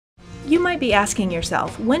You might be asking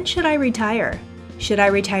yourself, when should I retire? Should I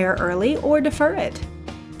retire early or defer it?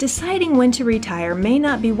 Deciding when to retire may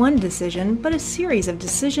not be one decision, but a series of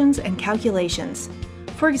decisions and calculations.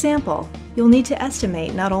 For example, you'll need to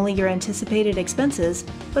estimate not only your anticipated expenses,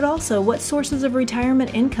 but also what sources of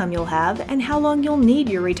retirement income you'll have and how long you'll need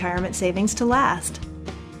your retirement savings to last.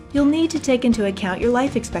 You'll need to take into account your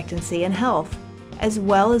life expectancy and health, as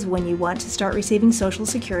well as when you want to start receiving Social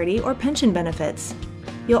Security or pension benefits.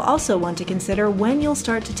 You'll also want to consider when you'll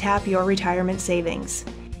start to tap your retirement savings.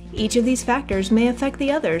 Each of these factors may affect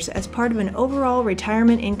the others as part of an overall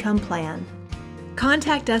retirement income plan.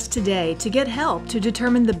 Contact us today to get help to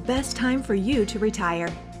determine the best time for you to retire.